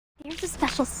used a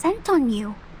special scent on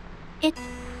you. It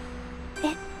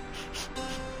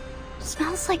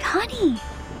smells like honey.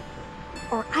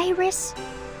 Or iris.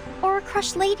 Or a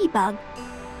crushed ladybug.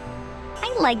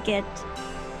 I like it.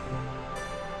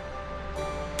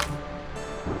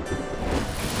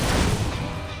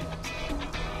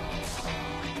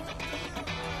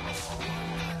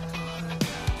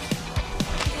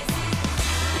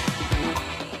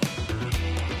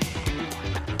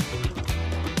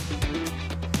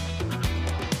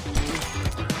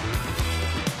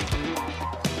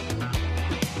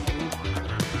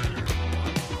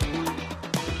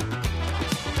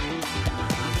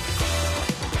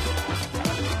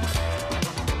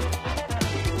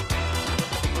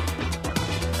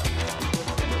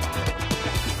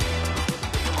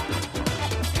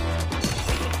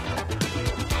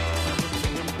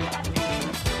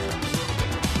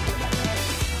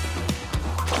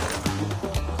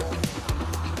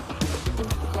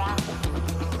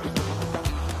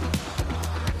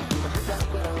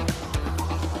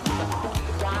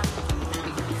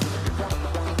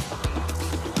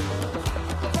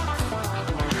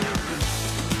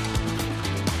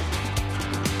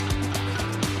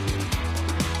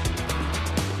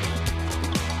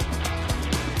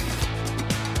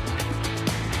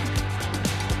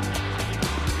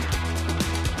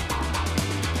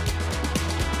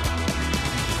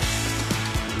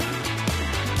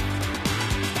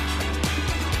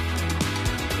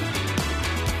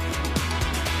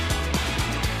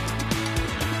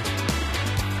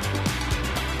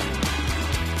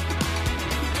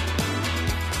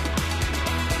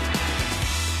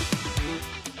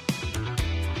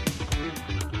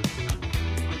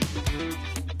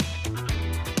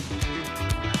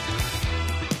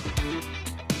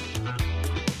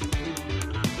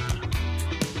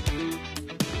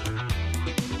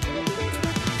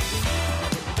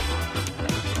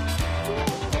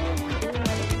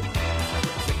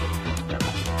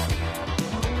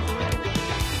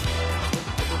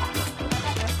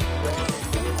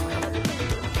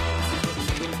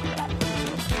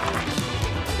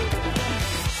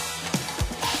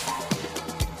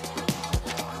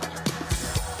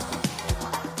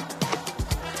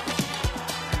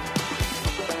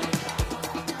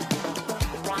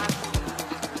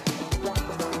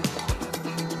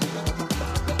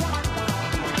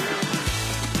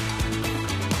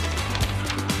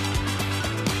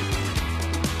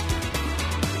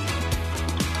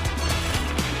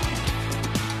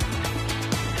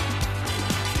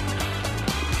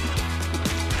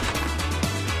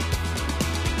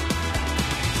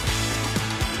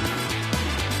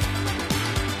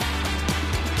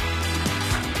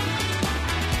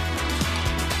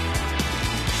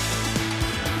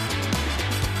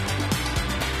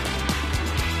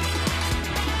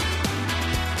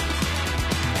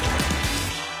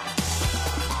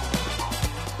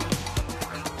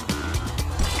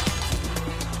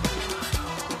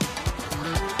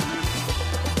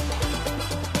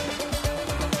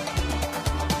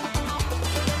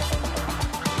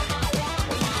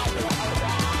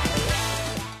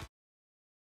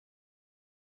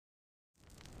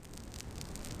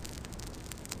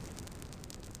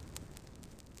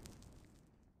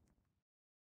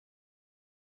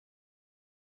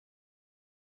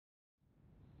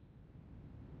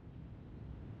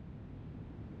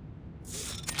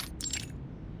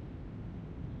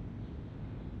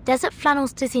 Desert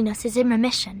Flannel's dizziness is in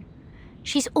remission.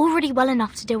 She's already well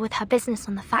enough to deal with her business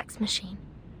on the fax machine.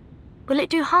 Will it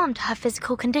do harm to her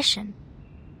physical condition?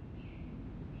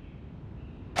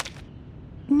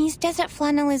 Miss Desert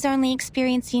Flannel is only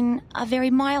experiencing a very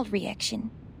mild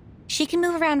reaction. She can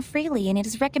move around freely and it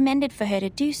is recommended for her to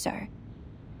do so.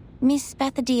 Miss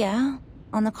Bathadia,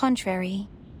 on the contrary...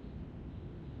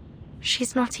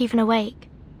 She's not even awake.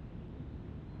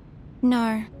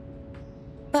 No.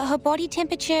 But her body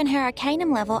temperature and her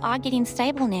arcanum level are getting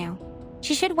stable now.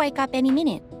 She should wake up any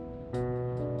minute.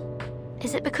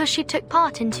 Is it because she took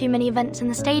part in too many events in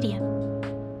the stadium?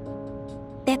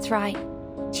 That's right.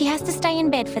 She has to stay in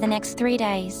bed for the next 3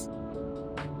 days.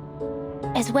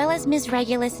 As well as Ms.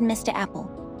 Regulus and Mr. Apple.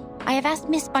 I have asked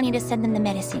Miss Bunny to send them the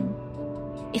medicine.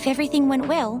 If everything went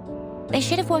well, they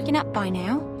should have woken up by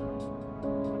now.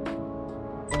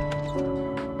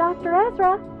 Dr.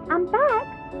 Ezra, I'm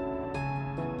back.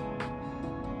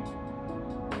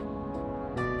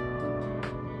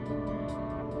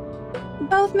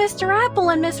 Both Mr. Apple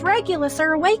and Miss Regulus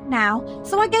are awake now,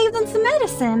 so I gave them some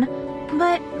medicine.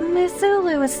 But Miss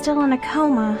Uluru is still in a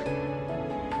coma.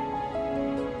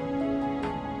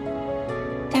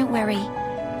 Don't worry.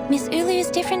 Miss Uluru is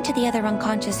different to the other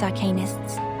unconscious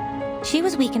arcanists. She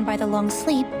was weakened by the long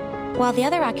sleep, while the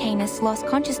other Arcanists lost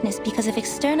consciousness because of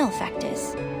external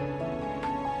factors.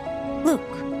 Look,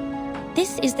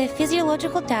 this is their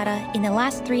physiological data in the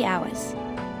last 3 hours.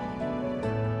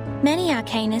 Many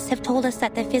Arcanists have told us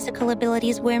that their physical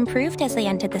abilities were improved as they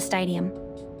entered the stadium.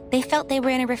 They felt they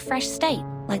were in a refreshed state,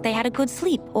 like they had a good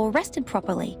sleep or rested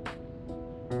properly.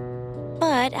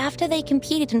 But after they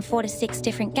competed in 4 to 6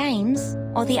 different games,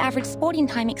 or the average sporting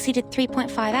time exceeded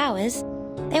 3.5 hours,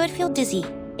 they would feel dizzy,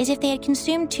 as if they had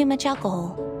consumed too much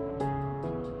alcohol.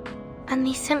 And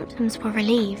these symptoms were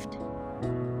relieved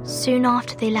soon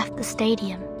after they left the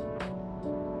stadium.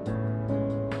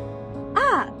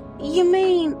 Ah, you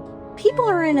mean people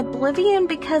are in oblivion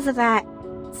because of that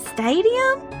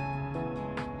stadium?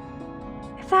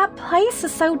 If that place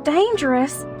is so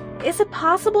dangerous, is it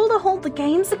possible to hold the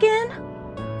games again?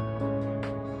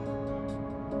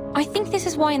 I think this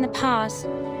is why in the past,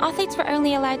 athletes were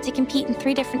only allowed to compete in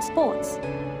 3 different sports.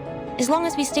 As long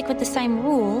as we stick with the same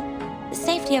rule, the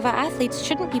safety of our athletes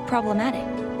shouldn't be problematic.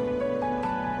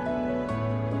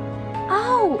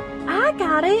 Oh, I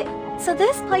got it. So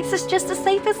this place is just as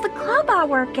safe as the club I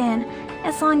work in.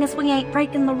 As long as we ain't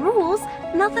breaking the rules,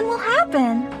 nothing will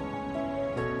happen.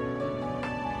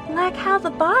 Like how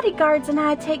the bodyguards and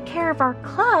I take care of our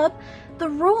club, the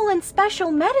rule and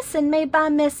special medicine made by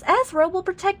Miss Ezra will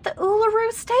protect the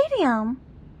Uluru Stadium.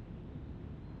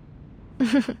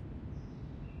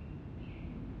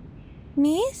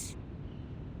 Miss?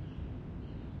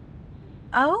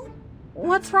 Oh?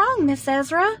 What's wrong, Miss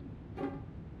Ezra?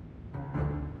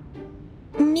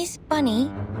 Miss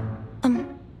Bunny?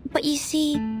 But you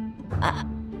see,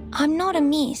 I'm not a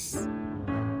miss.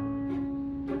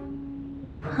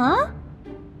 Huh?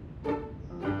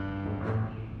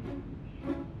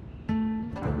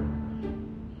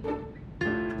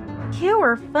 You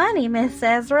were funny, Miss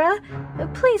Ezra.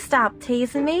 Please stop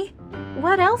teasing me.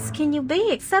 What else can you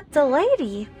be except a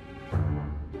lady?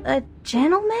 A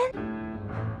gentleman?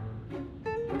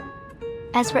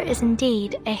 Ezra is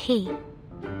indeed a he.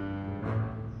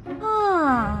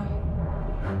 Huh.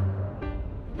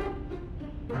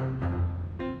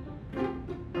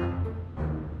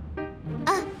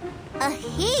 A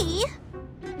he?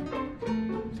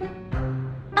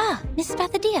 Ah, Miss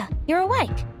Spathadia, you're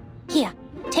awake. Here,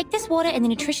 take this water and the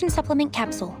nutrition supplement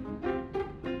capsule.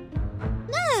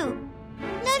 No!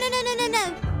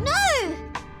 No!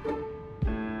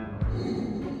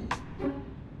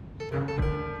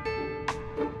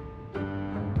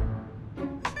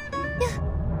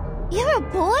 You're a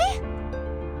boy?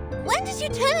 When did you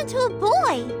turn into a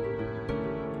boy?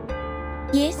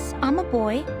 Yes, I'm a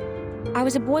boy. I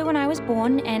was a boy when I was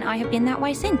born, and I have been that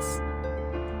way since.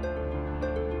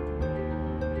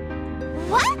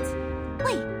 What?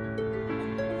 Wait.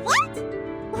 What?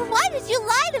 Why did you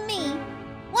lie to me?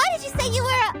 Why did you say you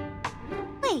were a...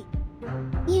 Wait.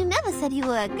 You never said you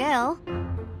were a girl.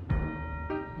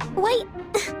 Wait,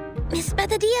 Miss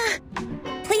Spathadia,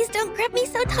 please don't grab me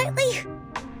so tightly.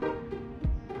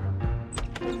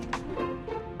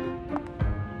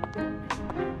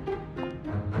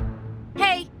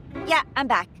 Hey, yeah, I'm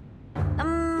back.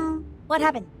 What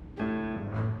happened?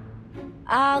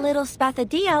 Our little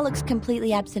Spathadia looks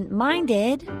completely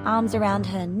absent-minded, arms around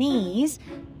her knees,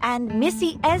 and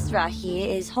Missy Ezra here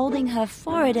is holding her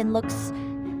forehead and looks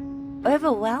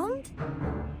overwhelmed?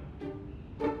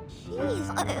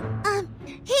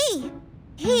 Jeez,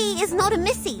 he is not a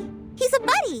missy. He's a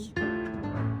buddy.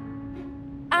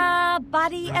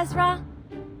 Buddy, Ezra?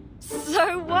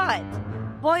 So what?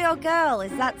 Boy or girl,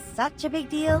 is that such a big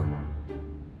deal?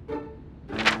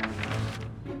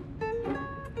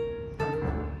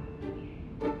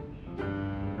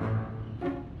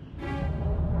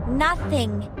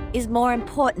 Nothing is more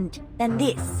important than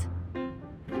this.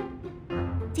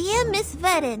 Dear Miss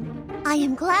Verdon, I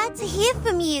am glad to hear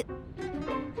from you.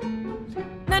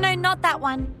 No, not that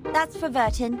one. That's for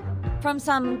Verton. From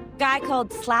some guy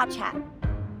called Slouch Hat.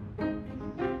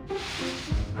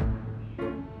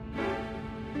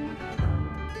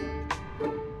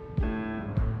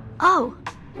 Oh,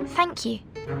 thank you.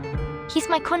 He's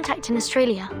my contact in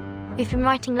Australia. We've been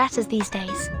writing letters these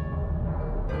days.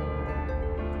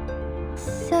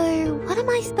 So, what am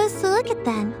I supposed to look at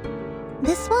then?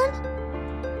 This one?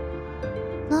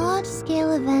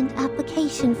 Large-scale event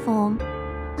application form.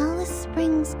 Alice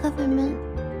Springs government.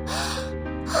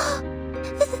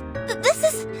 This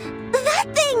is that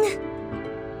thing!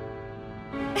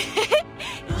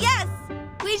 Yes!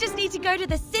 We just need to go to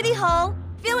the City Hall,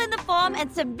 fill in the form,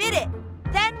 and submit it.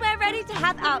 Then we're ready to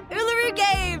have our Uluru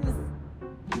Games!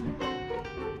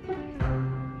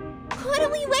 What are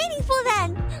we waiting for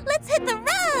then? Let's hit the road!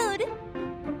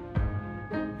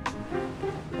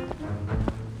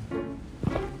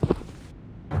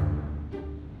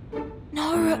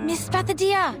 No, Miss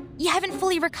Spathadia, you haven't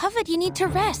fully recovered. You need to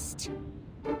rest.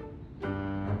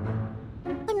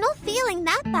 I'm not feeling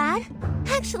that bad.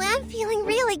 Actually, I'm feeling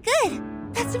really good.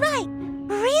 That's right,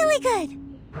 really good.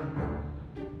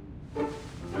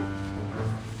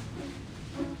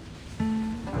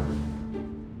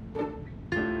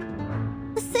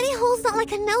 The city hall's not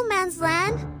like a no man's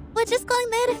land. We're just going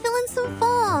there to fill in some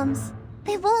forms.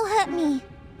 They won't hurt me,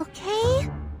 okay?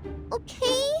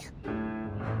 Okay?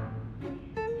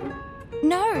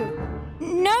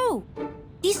 No.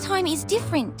 This time is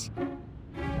different.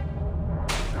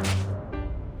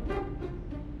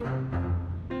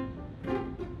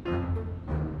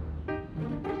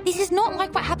 This is not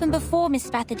like what happened before, Miss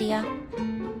Spathadia.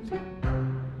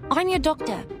 I'm your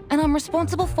doctor, and I'm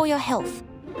responsible for your health.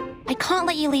 I can't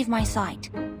let you leave my sight.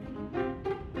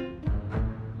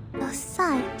 Your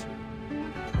sight.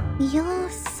 Your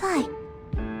sight.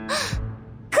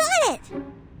 Got it!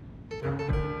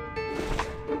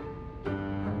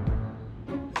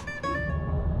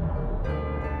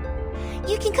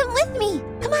 You can come with me.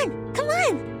 Come on, come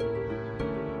on.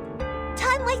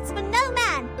 Time waits for no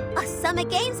man. Our summer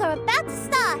games are about to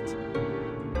start.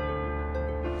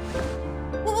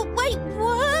 Wait,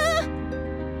 what?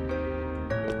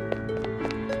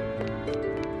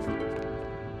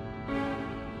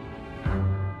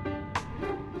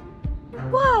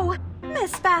 Whoa!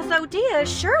 Miss Spathadia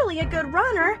is surely a good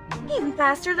runner. Even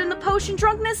faster than the potion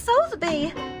drunk Miss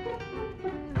Sotheby.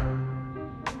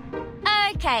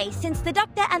 Okay, since the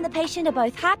doctor and the patient are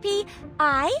both happy,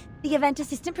 I, the event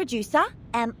assistant producer,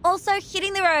 am also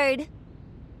hitting the road.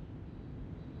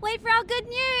 Wait for our good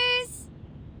news!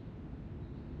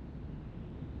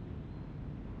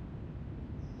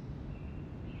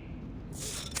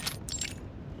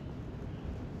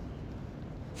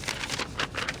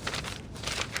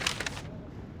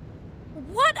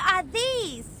 What are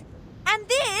these? And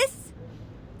this?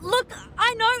 Look,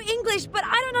 I know English, but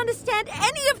I don't understand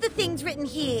any of the things written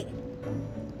here.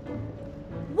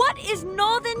 What is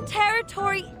Northern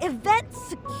Territory Event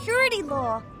Security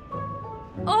Law?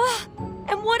 Oh,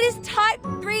 and what is Type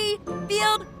 3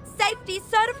 Field Safety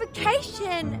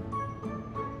Certification?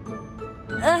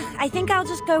 I think I'll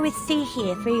just go with C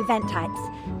here for event types.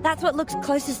 That's what looks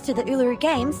closest to the Uluru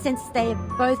Games since they're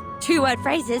both two-word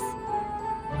phrases.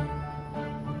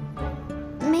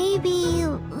 Maybe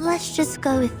let's just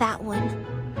go with that one.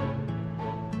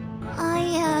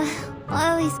 I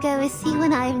always go with C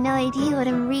when I have no idea what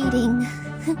I'm reading.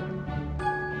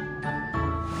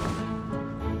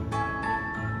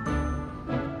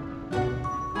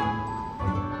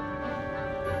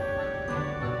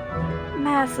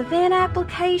 Mass event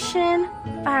application,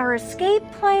 fire escape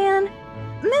plan.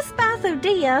 Miss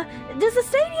Spathadia, does the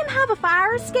stadium have a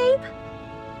fire escape?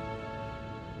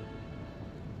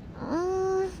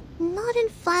 Not in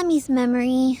Flammy's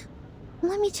memory.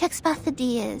 Let me check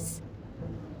Spathadia's.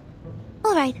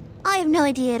 Alright, I have no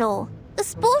idea at all. The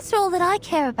sports are all that I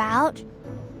care about.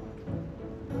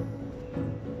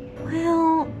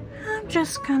 Well, I'm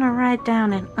just gonna write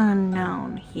down an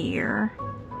unknown here.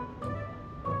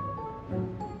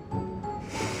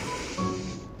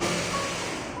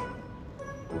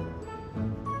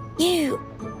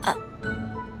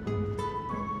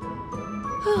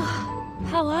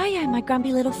 How are you, my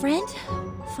grumpy little friend?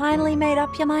 Finally made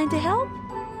up your mind to help?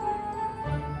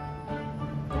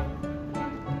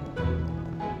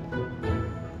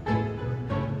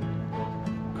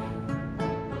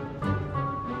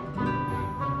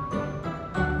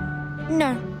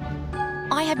 No.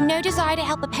 I have no desire to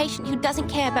help a patient who doesn't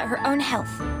care about her own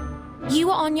health. You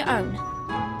are on your own.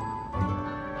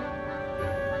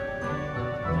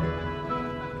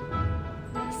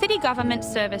 City Government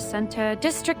Service Centre,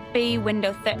 District B,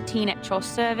 Window 13 at your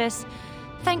service.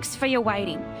 Thanks for your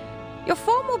waiting. Your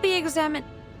form will be examined...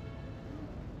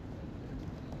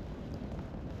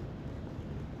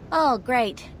 Oh,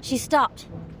 great. She stopped.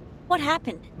 What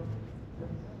happened?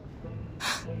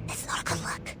 It's not a good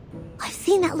look. I've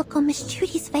seen that look on Miss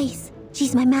Judy's face.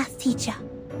 She's my math teacher.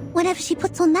 Whenever she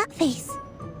puts on that face.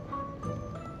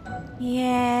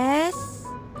 Yes?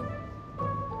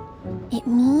 It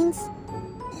means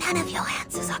none of your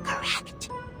answers are correct.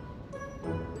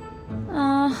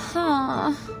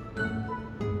 Uh-huh.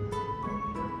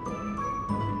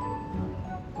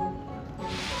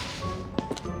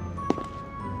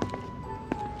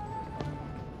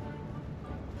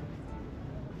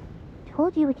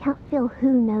 Told you we can't fill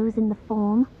who knows in the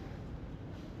form.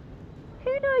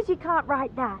 Who knows you can't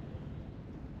write that?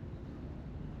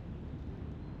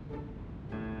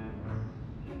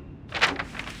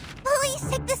 Please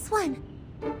take this one.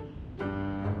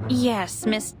 Yes,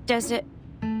 Miss Desert...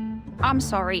 I'm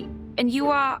sorry. and you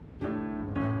are...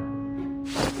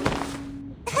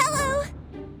 Hello!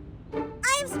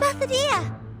 I'm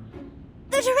Spathadia,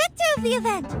 the director of the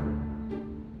event.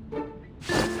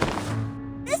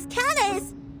 This counter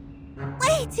is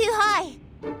way too high.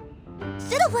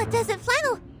 Should have let Desert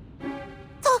Flannel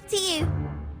talk to you.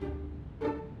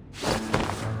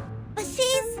 But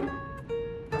she's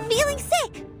feeling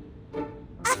sick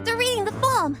after reading the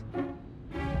form.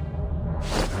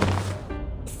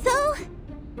 So,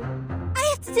 I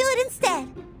have to do it instead.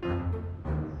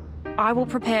 I will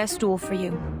prepare a stool for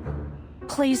you.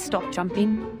 Please stop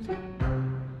jumping.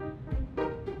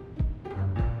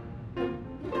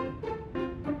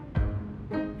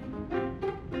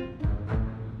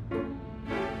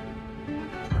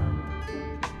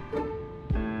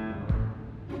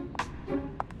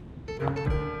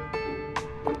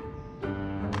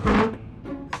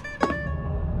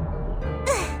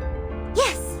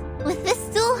 Yes, with this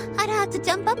stool, I don't have to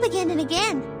jump up again and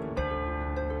again.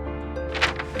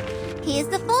 Here's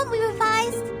the form we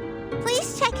revised.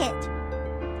 Please check it.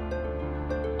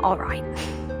 All right.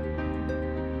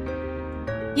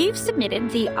 You've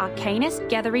submitted the Arcanist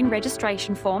Gathering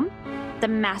Registration Form, the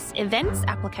Mass Events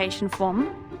Application Form,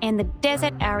 and the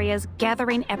Desert Areas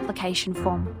Gathering Application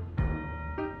Form.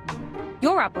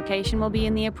 Your application will be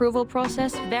in the approval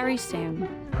process very soon.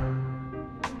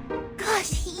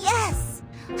 Gosh, yes!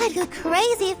 I'd go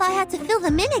crazy if I had to fill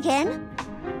them in again.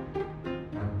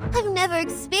 I've never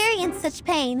experienced such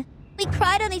pain. We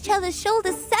cried on each other's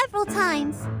shoulders several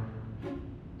times.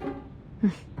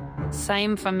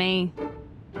 Same for me.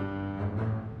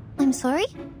 I'm sorry?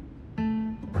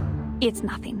 It's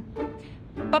nothing.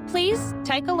 But please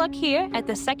take a look here at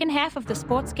the second half of the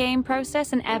sports game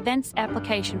process and events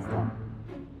application form.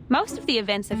 Most of the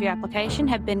events of your application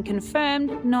have been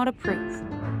confirmed, not approved.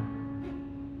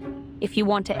 If you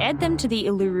want to add them to the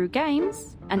Uluru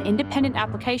Games, an independent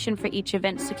application for each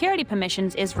event's security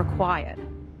permissions is required.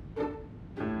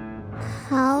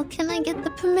 How can I get the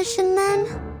permission then?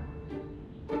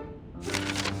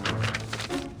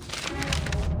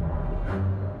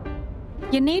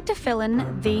 You need to fill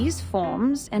in these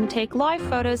forms and take live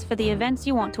photos for the events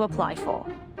you want to apply for.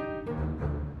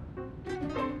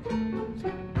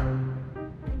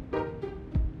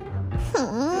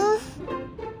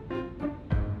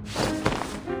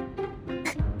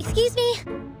 Excuse me?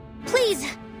 Please,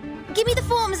 give me the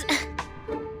forms.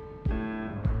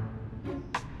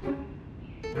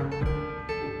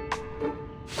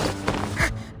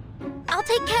 I'll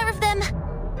take care of them.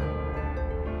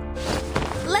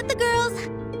 Let the girls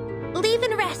leave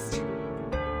and rest.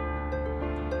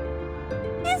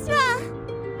 Ezra!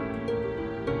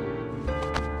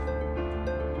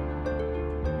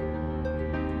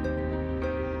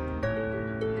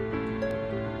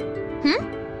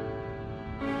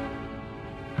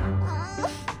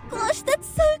 Gosh, that's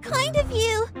so kind of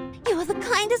you. You are the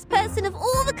kindest person of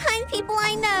all the kind people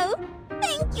I know.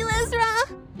 Thank you, Ezra.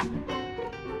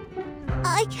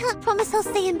 I can't promise I'll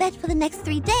stay in bed for the next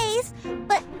 3 days,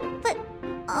 but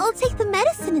I'll take the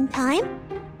medicine in time.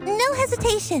 No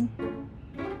hesitation.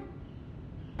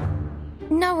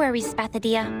 No worries,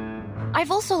 Spathadia.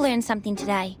 I've also learned something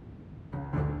today.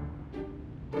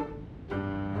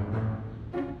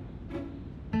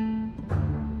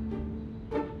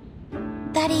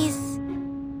 That is,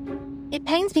 it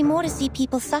pains me more to see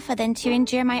people suffer than to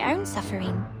endure my own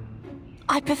suffering.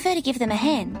 I'd prefer to give them a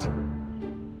hand.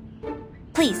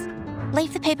 Please,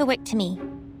 leave the paperwork to me.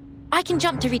 I can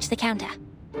jump to reach the counter.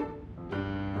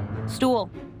 Stool.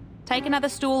 Take another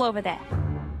stool over there.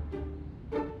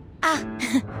 Ah,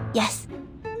 yes.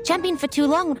 Jumping for too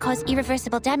long would cause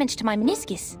irreversible damage to my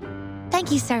meniscus.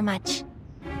 Thank you so much.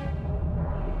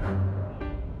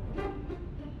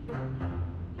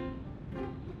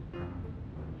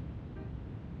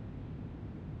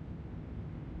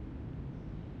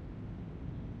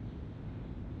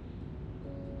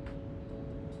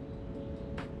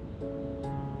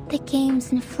 The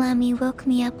games in Flammy woke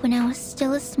me up when I was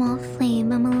still a small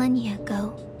flame a millennia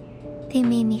ago. They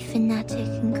made me fanatic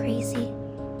and crazy.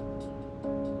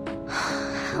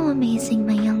 How amazing,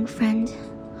 my young friend.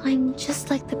 I'm just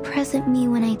like the present me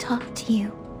when I talk to you.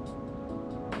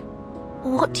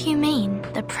 What do you mean,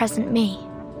 the present me?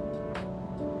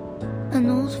 An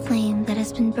old flame that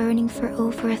has been burning for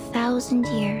over 1,000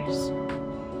 years.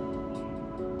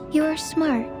 You are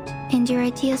smart, and your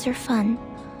ideas are fun.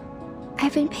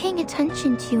 I've been paying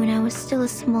attention to you when I was still a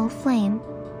small flame.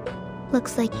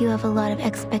 Looks like you have a lot of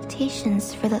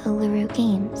expectations for the Uluru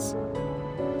Games.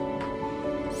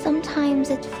 Sometimes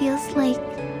it feels like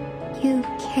you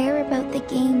care about the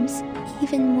games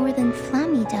even more than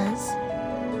Flammy does.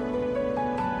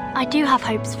 I do have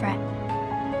hopes for it.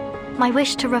 My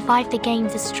wish to revive the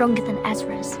games is stronger than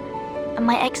Ezra's, and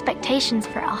my expectations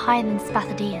for it are higher than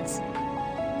Spathadia's.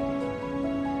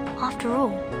 After all,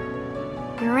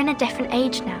 we're in a different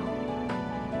age now,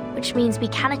 which means we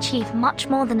can achieve much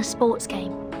more than a sports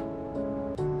game.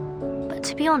 But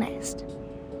to be honest,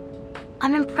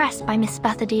 I'm impressed by Miss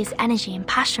Spathadia's energy and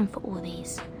passion for all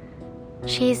these.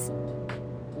 She's...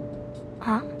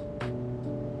 Huh?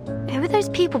 Who are those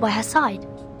people by her side?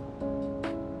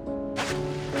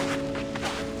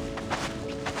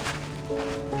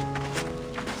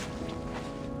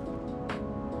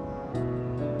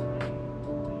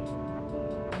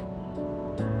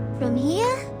 From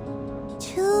here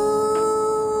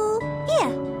to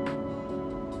here.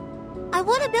 I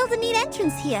want to build a neat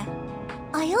entrance here.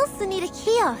 I also need a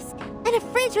kiosk and a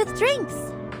fridge with drinks.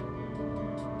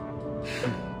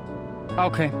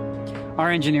 Okay. Our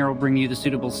engineer will bring you the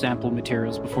suitable sample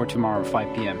materials before tomorrow,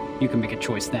 5 p.m. You can make a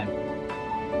choice then.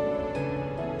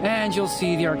 And you'll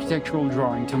see the architectural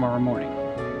drawing tomorrow morning.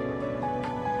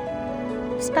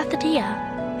 Spathadia?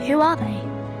 Who are they?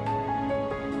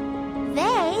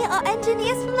 They are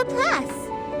engineers from Laplace.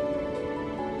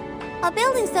 Our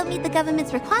buildings don't meet the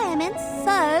government's requirements,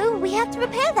 so we have to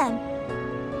repair them.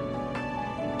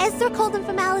 Ezra called them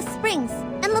from Alice Springs,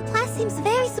 and Laplace seems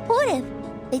very supportive.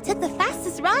 They took the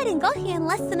fastest ride and got here in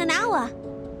less than an hour.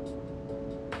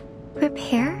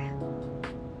 Repair?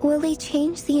 Will they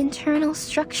change the internal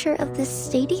structure of this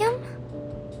stadium?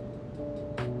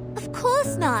 Of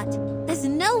course not. There's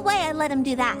no way I'd let him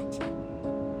do that.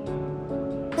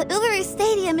 The Uluru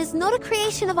Stadium is not a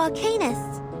creation of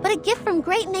Arcanists, but a gift from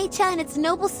great nature and its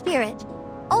noble spirit.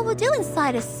 All we'll do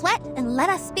inside is sweat and let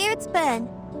our spirits burn.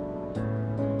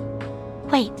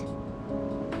 Wait.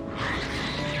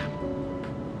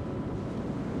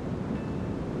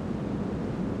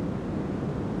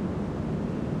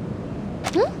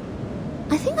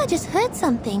 I think I just heard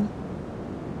something.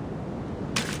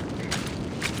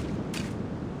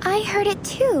 I heard it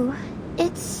too.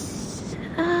 It's...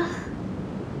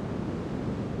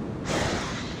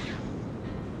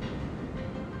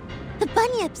 The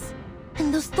bunyips!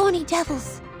 And those thorny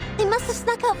devils! They must have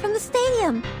snuck out from the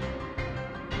stadium!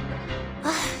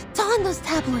 Darn those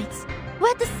tabloids!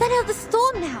 We're at the center of the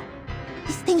storm now!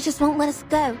 These things just won't let us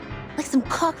go, like some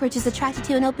cockroaches attracted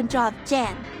to an open jar of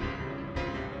jam.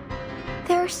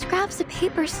 There are scraps of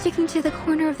paper sticking to the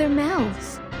corner of their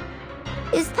mouths.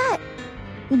 Is that...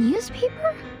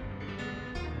 newspaper?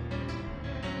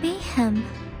 Mayhem.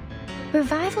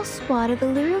 Revival squad of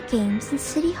Uluru Games in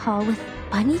City Hall with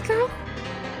Bunny Girl?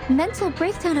 Mental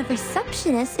breakdown of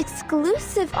receptionist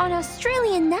exclusive on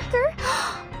Australian Knacker?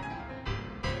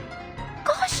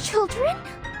 Gosh, children!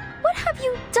 What have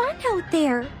you done out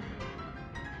there?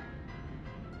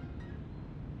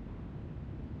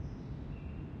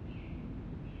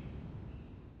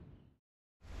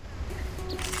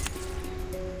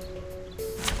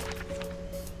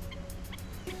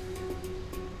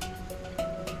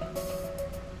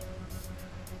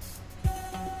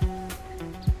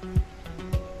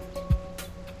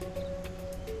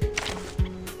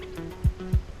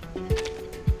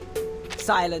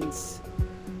 Silence.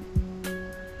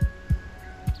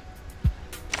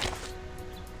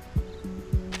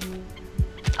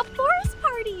 A forest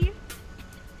party!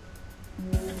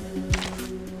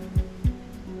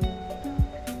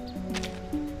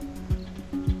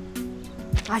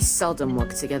 I seldom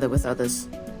work together with others,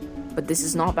 but this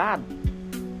is not bad.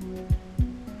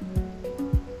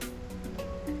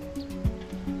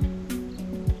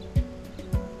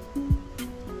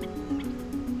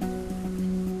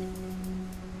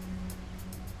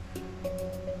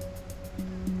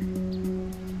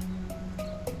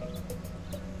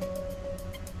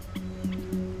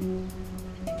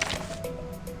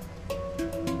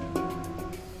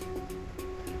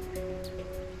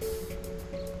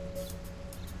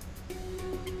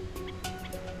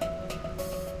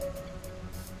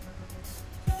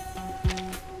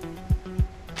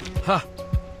 Ha!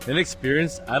 An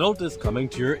experienced adult is coming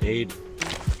to your aid.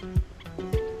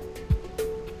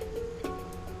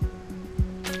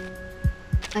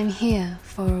 I'm here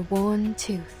for a worn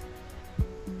tooth.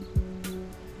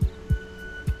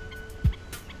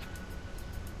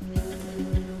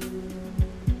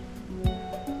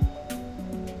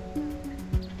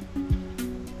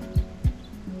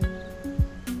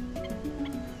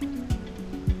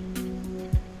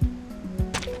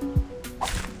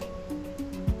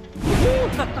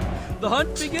 The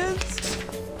hunt begins!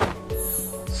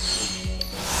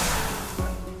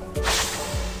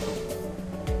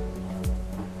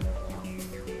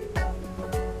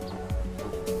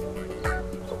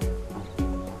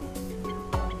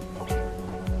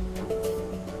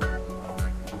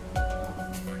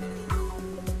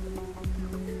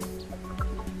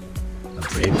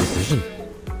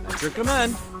 At your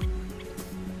command.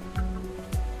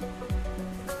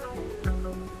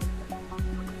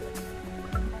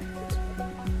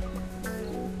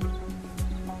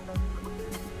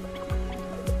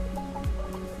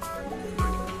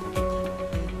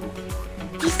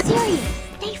 Be serious.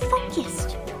 Stay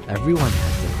focused. Everyone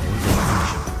has their own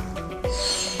definition.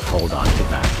 Hold on to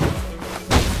that.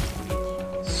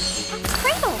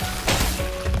 Cradle.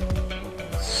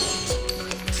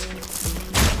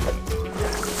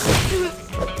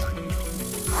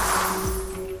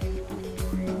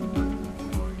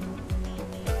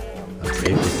 A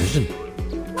brave decision.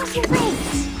 What's your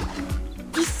race?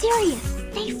 Be serious.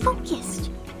 Stay focused.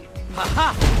 Ha ha!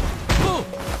 Go,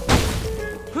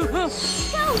 go!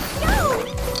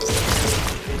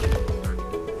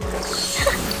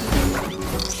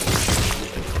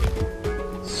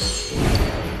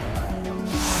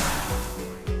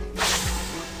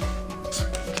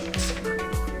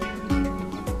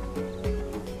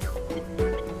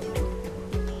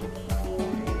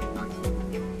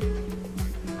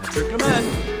 At your command.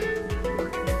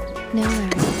 No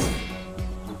worries.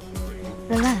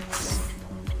 Relax.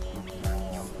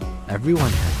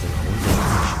 Everyone has their own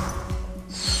definition.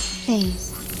 Please,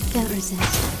 don't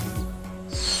resist.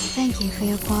 Thank you for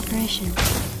your cooperation.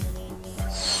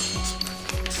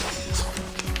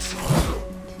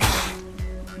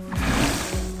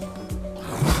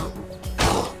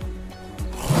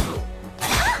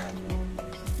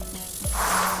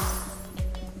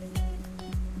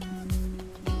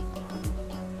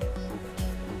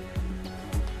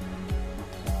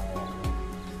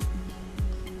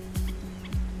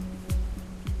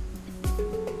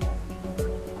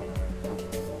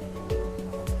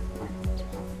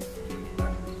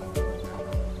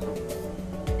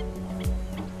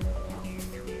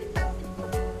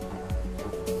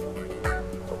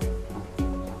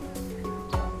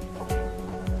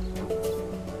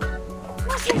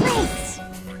 What's your race?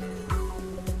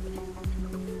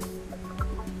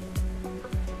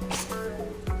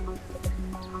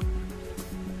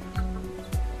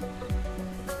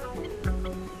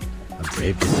 A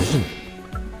brave decision.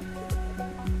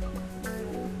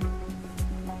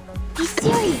 Be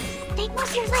serious.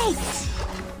 What's your race?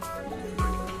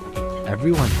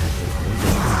 Everyone has their own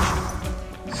definition.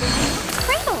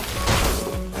 Cradle.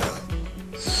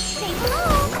 Say hello.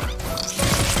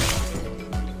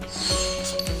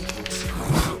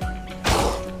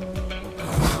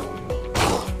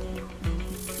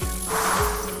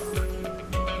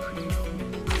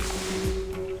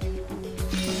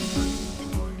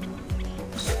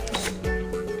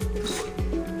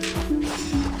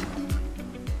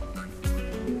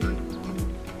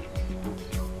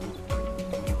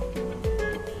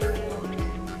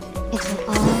 It will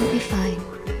all be fine.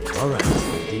 Alright,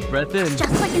 deep breath in.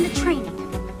 Just like in the training.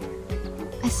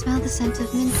 I smell the scent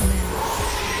of mint now.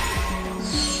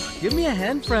 Give me a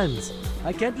hand, friends.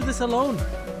 I can't do this alone.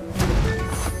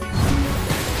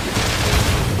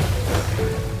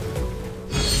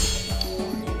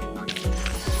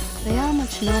 They are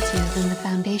much naughtier than the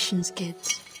Foundation's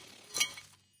kids.